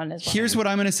way on that one as well. Here's what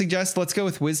I'm going to suggest. Let's go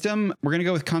with wisdom. We're going to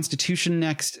go with constitution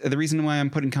next. The reason why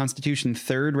I'm putting constitution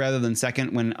third rather than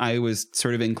second when I was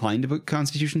sort of inclined to put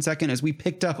constitution second is we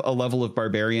picked up a level of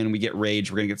barbarian. We get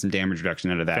rage. We're going to get some damage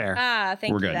reduction out of that. Fair.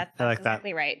 Thank you. Good. That's I like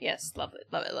exactly right. Yes, love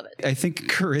it. I think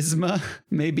charisma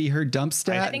may be her dump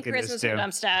stat. I think charisma's her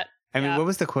dump stat. I mean, what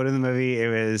was the quote in the movie? It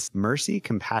was mercy,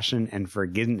 compassion, and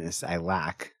forgiveness I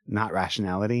lack, not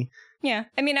rationality. Yeah.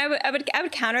 I mean, I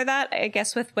would counter that, I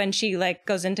guess, with when she like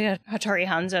goes into Hattori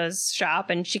Hanzo's shop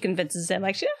and she convinces him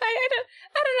like, I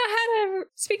don't know how to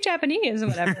speak Japanese or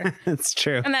whatever. That's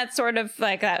true. And that's sort of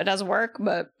like, that does work,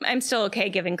 but I'm still okay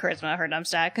giving charisma her dump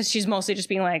stat because she's mostly just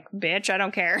being like, bitch, I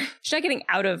don't care. She's not getting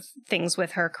out of things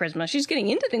with her charisma. She's getting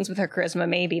into things with her charisma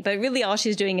maybe, but really all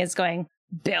she's doing is going,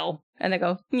 Bill. And they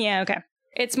go, yeah, okay.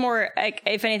 It's more like,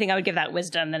 if anything, I would give that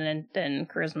wisdom than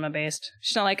charisma based.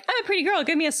 She's not like, I'm a pretty girl,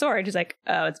 give me a sword. She's like,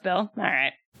 oh, it's Bill? All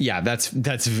right. Yeah, that's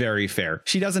very fair.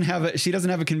 She doesn't have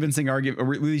a convincing argument. Or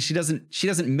really, she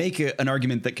doesn't make an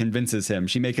argument that convinces him.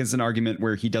 She makes an argument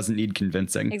where he doesn't need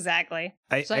convincing. Exactly.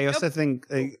 I also think,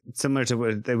 similar to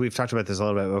what we've talked about this a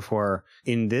little bit before,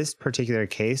 in this particular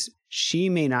case, she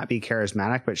may not be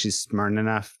charismatic, but she's smart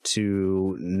enough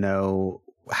to know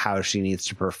how she needs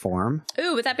to perform.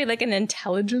 Ooh, would that be like an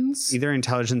intelligence? Either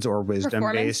intelligence or wisdom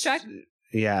based. Check?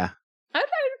 Yeah. I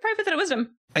would probably put that at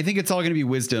wisdom. I think it's all going to be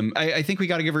wisdom. I think we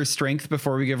got to give her strength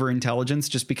before we give her intelligence,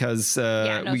 just because.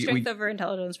 Strength over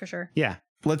intelligence for sure. Yeah.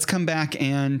 Let's come back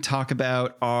and talk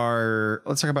about our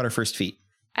first feat.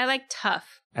 I like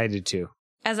tough. I did too.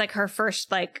 As like her first,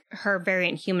 like her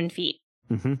variant human feat.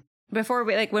 Mm-hmm. Before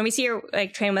we when we see her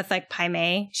like train with like Pai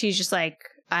Mei, she's just like,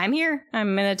 I'm here.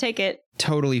 I'm gonna take it.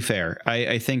 Totally fair.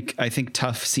 I think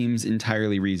tough seems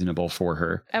entirely reasonable for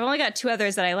her. I've only got 2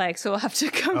 others that I like, so we'll have to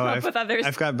come up with others.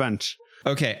 I've got a bunch.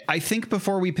 Okay, I think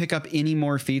before we pick up any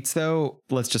more feats, though,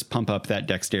 let's just pump up that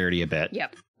dexterity a bit.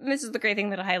 Yep. This is the great thing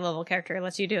that a high level character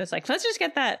lets you do. It's like, let's just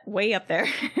get that way up there.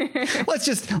 let's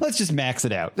just max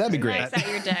it out. That'd be great. Max out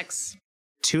your dex.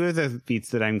 2 of the feats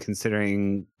that I'm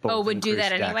considering would do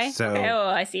that anyway? Dex, so okay. Oh,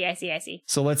 I see.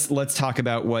 So let's talk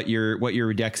about what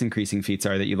your dex increasing feats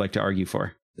are that you'd like to argue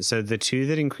for. So the 2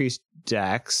 that increase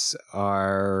dex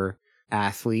are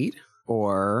athlete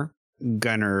or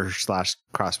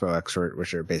gunner/crossbow expert,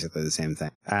 which are basically the same thing.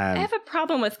 I have a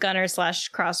problem with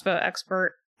gunner/crossbow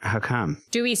expert. How come?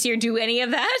 Do we see her do any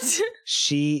of that?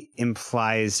 She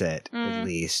implies it, at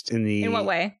least. In what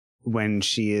way? When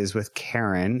she is with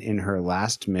Karen in her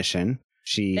last mission,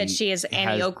 that she is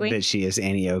Annie Oakley? That she is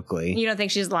Annie Oakley. You don't think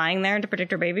she's lying there to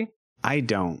protect her baby? I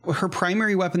don't. Her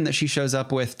primary weapon that she shows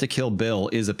up with to kill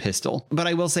Bill is a pistol. But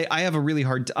I will say I have a really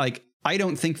hard I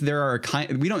don't think we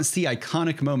don't see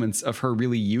iconic moments of her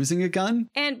really using a gun.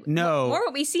 And no. More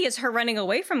what we see is her running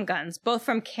away from guns, both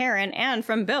from Karen and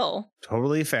from Bill.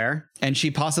 Totally fair. And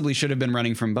she possibly should have been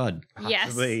running from Bud.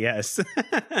 Possibly, yes.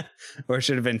 Or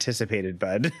should have anticipated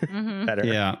Bud better.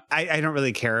 Yeah. I don't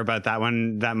really care about that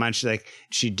one that much. Like,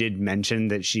 she did mention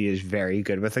that she is very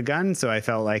good with a gun, so I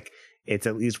felt like it's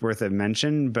at least worth a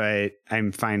mention, but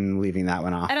I'm fine leaving that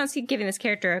one off. I don't see giving this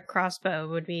character a crossbow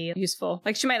would be useful.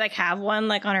 Like, she might have one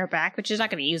on her back, but she's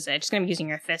not going to use it. She's going to be using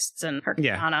her fists and her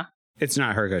katana. It's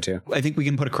not her go-to. I think we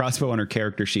can put a crossbow on her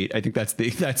character sheet. I think that's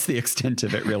the extent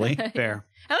of it, really. Fair.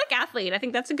 I like athlete. I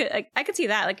think that's a good. I could see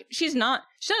that. Like, she's not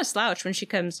a slouch when she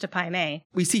comes to Pai Mei.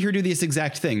 We see her do this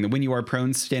exact thing. The when you are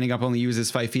prone, standing up only uses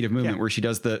 5 feet of movement, where she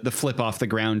does the flip off the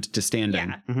ground to standing.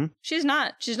 Yeah. Mm-hmm. She's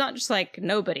not just like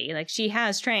nobody. Like, she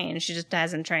has trained. She just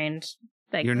hasn't trained.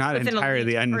 Like, you're not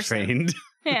entirely untrained.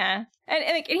 Yeah.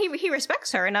 And he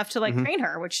respects her enough to train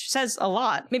her, which says a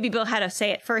lot. Maybe Bill had to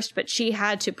say it first, but she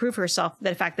had to prove herself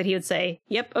the fact that he would say,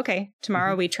 yep, okay,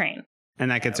 tomorrow we train.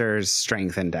 And that gets her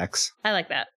strength and dex. I like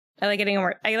that. I like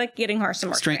getting her some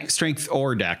more strength. Strength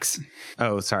or dex.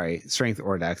 Oh, sorry. Strength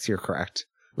or dex. You're correct.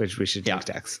 Which we should take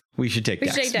dex. We should take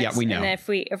dex. Yeah, we know. And if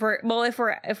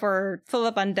we're full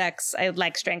up on dex, I would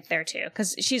like strength there too,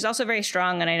 because she's also very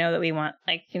strong, and I know that we want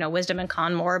wisdom and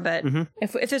con more. But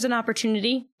if there's an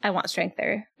opportunity, I want strength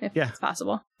there if it's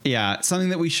possible. Yeah, something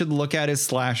that we should look at is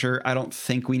slasher. I don't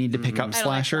think we need to pick up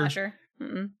slasher. I don't like slasher.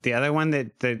 The other one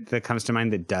that comes to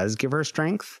mind that does give her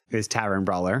strength is Tavern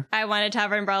Brawler. I want a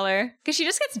Tavern Brawler because she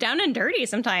just gets down and dirty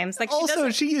sometimes. Like,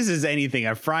 she uses anything,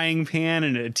 a frying pan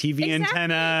and a TV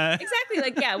antenna.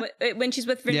 Exactly. When she's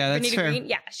with Vanita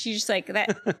Green, she's just like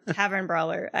that Tavern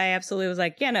Brawler. I absolutely was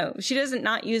like, no, she doesn't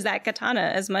not use that katana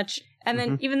as much. And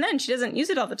then even then, she doesn't use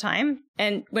it all the time.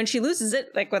 And when she loses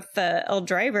it, like with the old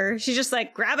driver, she's just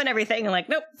grabbing everything and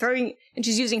nope, throwing. And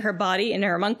she's using her body in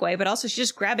her monk way, but also she's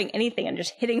just grabbing anything and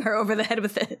just hitting her over the head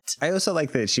with it. I also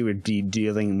like that she would be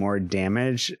dealing more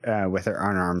damage with her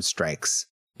unarmed strikes.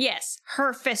 Yes,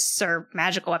 her fists are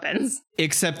magical weapons.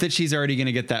 Except that she's already going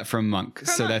to get that from Monk,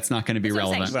 so that's not going to be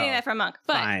relevant. She's getting that from Monk,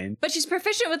 but she's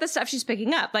proficient with the stuff she's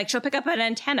picking up. Like, she'll pick up an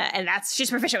antenna, and she's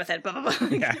proficient with it. Blah, blah, blah.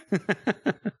 Yeah.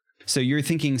 So you're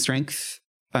thinking strength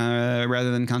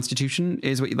rather than constitution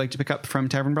is what you'd like to pick up from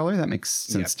Tavern Brawler? That makes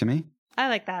sense to me. I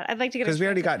like that. I'd like to get because we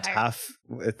already got tough.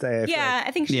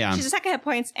 I think she's a second hit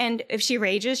points, and if she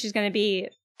rages, she's going to be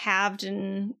halved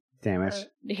and damage.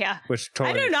 Which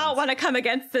totally I do not want to come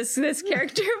against this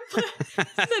character. This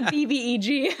is a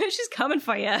BBEG. She's coming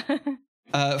for you.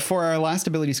 For our last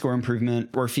ability score improvement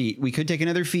or feat, we could take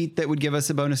another feat that would give us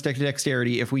a bonus to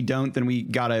dexterity. If we don't, then we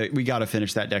gotta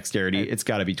finish that dexterity. It's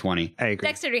gotta be 20. I agree.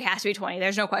 Dexterity has to be 20.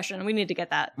 There's no question. We need to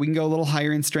get that. We can go a little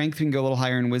higher in strength. We can go a little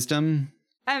higher in wisdom.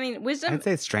 I mean, wisdom. I'd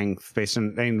say strength based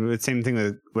on the same thing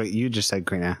with what you just said,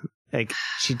 Karina. Like,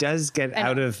 she does get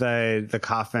out of the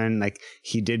coffin. Like,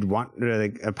 he did want,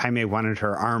 like, Pai Mei wanted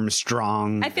her arms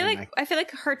strong. I feel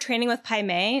like her training with Pai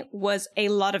Mei was a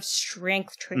lot of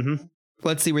strength training. Mm-hmm.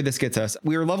 Let's see where this gets us.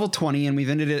 We are level 20 and we've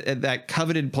ended it at that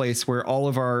coveted place where all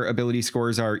of our ability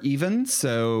scores are even.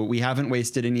 So we haven't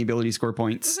wasted any ability score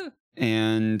points. Woohoo.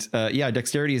 And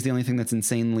dexterity is the only thing that's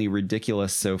insanely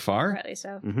ridiculous so far. Rightly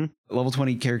so. Mm-hmm. Level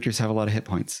 20 characters have a lot of hit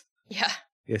points. Yeah.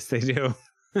 Yes, they do.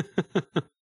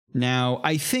 Now,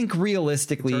 I think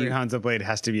realistically, Hattori Hanzo Blade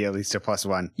has to be at least a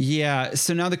 +1. Yeah.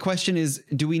 So now the question is,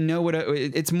 do we know what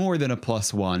it's more than a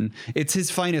 +1? It's his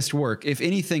finest work. If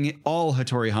anything, all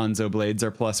Hattori Hanzo blades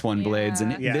are +1 blades,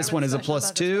 and this one is a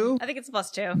 +2. I think it's a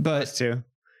 +2. But +2.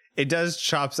 It does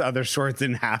chops other swords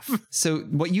in half. So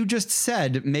what you just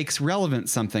said makes relevant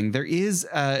something. There is,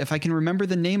 if I can remember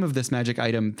the name of this magic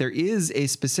item, there is a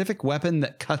specific weapon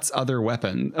that cuts other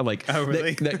weapon,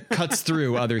 that cuts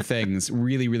through other things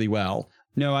really, really well.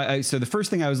 No, so the first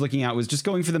thing I was looking at was just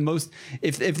going for the most.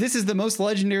 If this is the most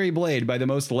legendary blade by the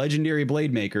most legendary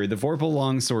blade maker, the Vorpal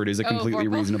Longsword is a completely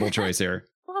reasonable choice here.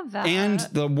 Love that. And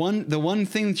the one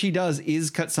thing she does is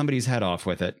cut somebody's head off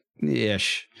with it,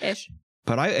 ish.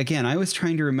 But I was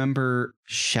trying to remember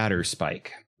Shatter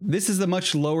Spike. This is the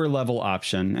much lower level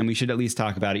option, and we should at least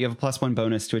talk about it. You have a +1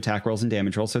 bonus to attack rolls and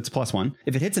damage rolls, so it's +1.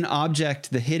 If it hits an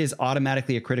object, the hit is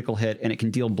automatically a critical hit, and it can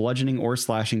deal bludgeoning or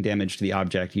slashing damage to the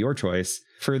object, your choice.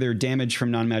 Further, damage from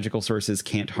non-magical sources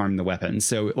can't harm the weapon.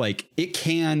 So, like, you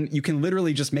can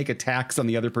literally just make attacks on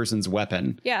the other person's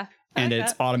weapon. Yeah. And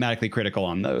it's automatically critical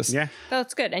on those. Yeah.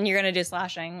 That's good. And you're going to do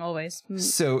slashing always.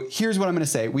 So here's what I'm going to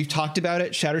say. We've talked about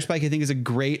it. Shatterspike, I think, is a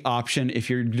great option if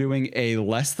you're doing a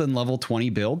less than level 20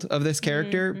 build of this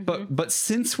character. Mm-hmm. But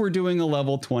since we're doing a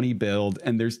level 20 build,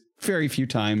 and there's very few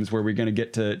times where we're going to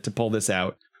get to pull this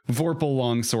out, Vorpal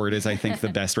Longsword is, I think, the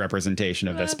best representation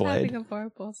of this blade. Having a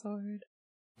Vorpal sword.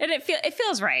 And it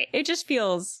feels right. It just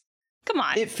feels... Come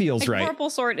on. It feels right. Vorpal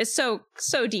sword is so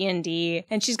D&D,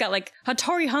 and she's got like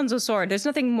Hattori Hanzo sword. There's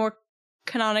nothing more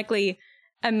canonically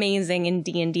amazing in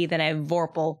D&D than a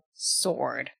Vorpal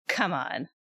sword. Come on.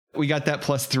 We got that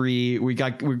 +3.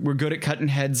 We're good at cutting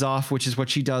heads off, which is what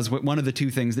she does. One of the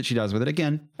two things that she does with it.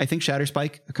 Again, I think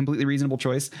Shatterspike, a completely reasonable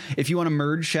choice. If you want to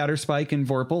merge Shatterspike and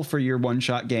Vorpal for your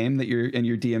one-shot game that your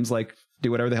DM's like,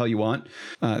 do whatever the hell you want,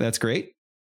 that's great.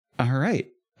 All right.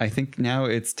 I think now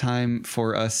it's time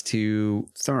for us to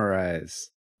summarize.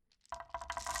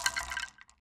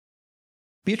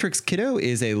 Beatrix Kiddo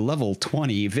is a level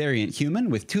 20 variant human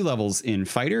with 2 levels in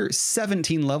fighter,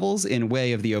 17 levels in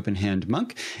Way of the Open Hand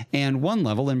Monk, and 1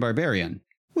 level in barbarian,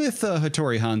 with a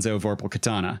Hattori Hanzo Vorpal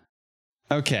Katana.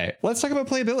 Okay, let's talk about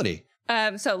playability.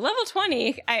 So level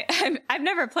 20, I've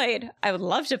never played. I would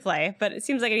love to play, but it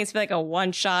seems like it needs to be like a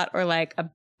one-shot or like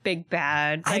a big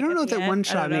bad. I don't know if that one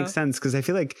shot makes sense, because I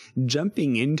feel like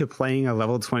jumping into playing a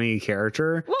level 20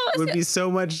 character would be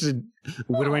so much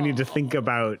what do I need to think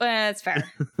about? That's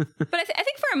fair. But I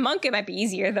think for a monk it might be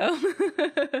easier though.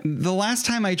 The last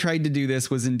time I tried to do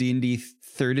this was in D&D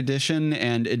 3rd edition,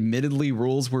 and admittedly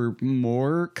rules were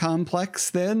more complex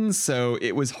then, so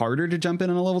it was harder to jump in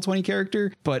on a level 20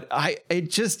 character, but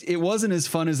it wasn't as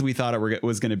fun as we thought it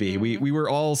was going to be. We were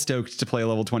all stoked to play a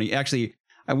level 20. Actually,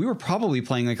 we were probably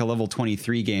playing like a level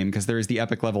 23 game because there was the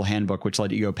epic level handbook, which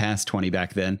let you go past 20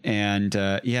 back then. And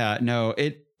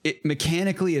it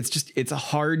mechanically, it's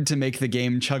hard to make the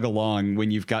game chug along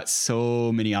when you've got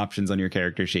so many options on your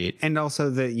character sheet. And also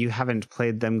that you haven't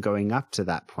played them going up to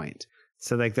that point.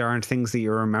 So like there aren't things that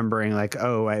you're remembering like,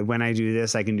 when I do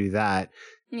this, I can do that.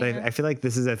 Yeah. But I feel like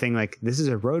this is a thing, like this is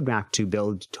a roadmap to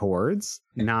build towards,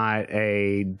 not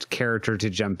a character to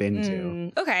jump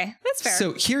into. Okay, that's fair.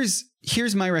 So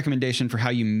here's my recommendation for how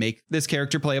you make this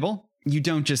character playable. You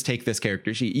don't just take this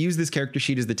character sheet. You use this character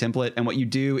sheet as the template, and what you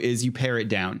do is you pare it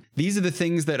down. These are the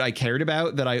things that I cared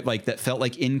about, that I like, that felt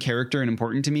like in character and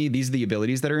important to me. These are the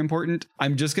abilities that are important.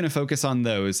 I'm just going to focus on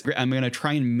those. I'm going to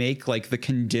try and make like the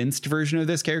condensed version of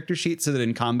this character sheet so that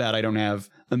in combat I don't have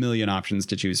a million options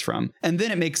to choose from. And then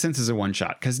it makes sense as a one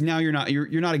shot, because now you're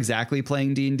not exactly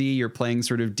playing D&D. You're playing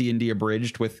sort of D&D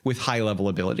abridged with high level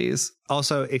abilities.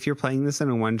 Also, if you're playing this in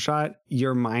a one shot,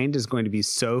 your mind is going to be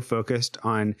so focused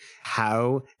on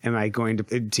how am I going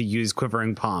to use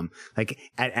Quivering Palm. Like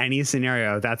at any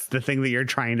scenario, that's the thing that you're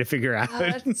trying to figure out.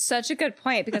 That's such a good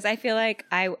point, because I feel like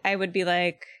I would be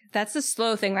like, that's the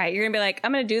slow thing, right? You're gonna be like,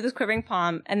 I'm gonna do this Quivering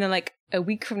Palm, and then like a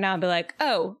week from now I'll be like,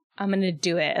 oh, I'm going to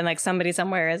do it. And like somebody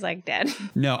somewhere is like dead.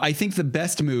 No, I think the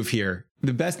best move here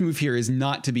is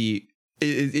not to be,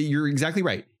 you're exactly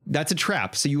right. That's a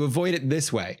trap. So you avoid it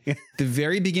this way. The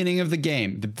very beginning of the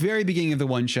game, the very beginning of the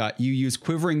one shot, you use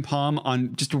Quivering Palm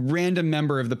on just a random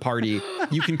member of the party.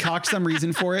 You concoct some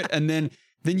reason for it, and then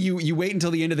you wait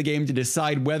until the end of the game to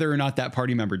decide whether or not that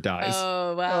party member dies.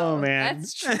 Oh, wow. Oh, man.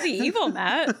 That's truly evil,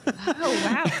 Matt. Oh,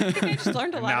 wow. I think I just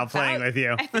learned a lot Now about... playing with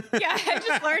you. I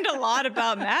just learned a lot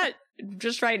about Matt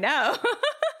just right now.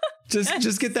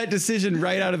 Just get that decision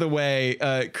right out of the way.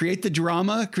 Create the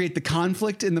drama, create the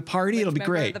conflict in the party. It'll be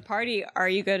great. The party, are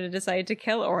you going to decide to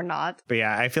kill or not? But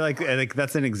yeah, I feel like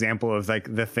that's an example of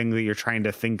like the thing that you're trying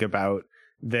to think about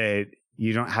that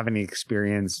you don't have any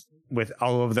experience with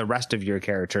all of the rest of your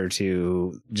character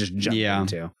to just jump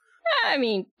into. I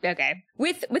mean, okay.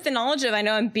 With the knowledge of, I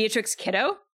know I'm Beatrix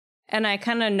Kiddo, and I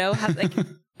kind of know how, like,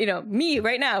 you know, me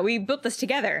right now, we built this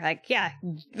together. Like, yeah,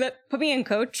 put me in,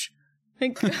 coach.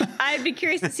 Like, I'd be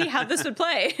curious to see how this would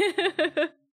play.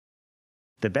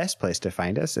 The best place to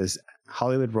find us is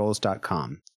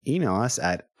HollywoodRolls.com. Email us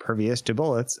at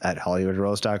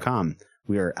pervioustobullets@HollywoodRolls.com.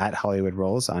 We are at Hollywood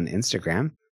Rolls on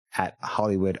Instagram, at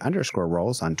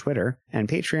Hollywood_Rolls on Twitter, and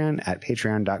Patreon at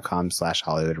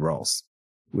patreon.com/HollywoodRolls.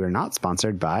 We are not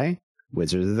sponsored by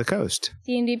Wizards of the Coast,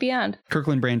 D&D Beyond,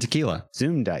 Kirkland Brand Tequila,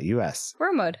 Zoom.us,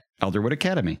 Wormwood, Elderwood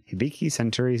Academy, Hibiki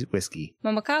Centauri Whiskey,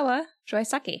 Momokawa,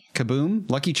 Joysaki,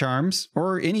 Kaboom, Lucky Charms,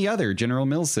 or any other General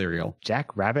Mills cereal,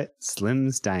 Jack Rabbit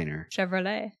Slim's Diner,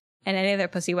 Chevrolet, and any other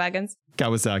pussy wagons.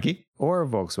 Kawasaki, or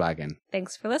Volkswagen.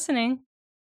 Thanks for listening.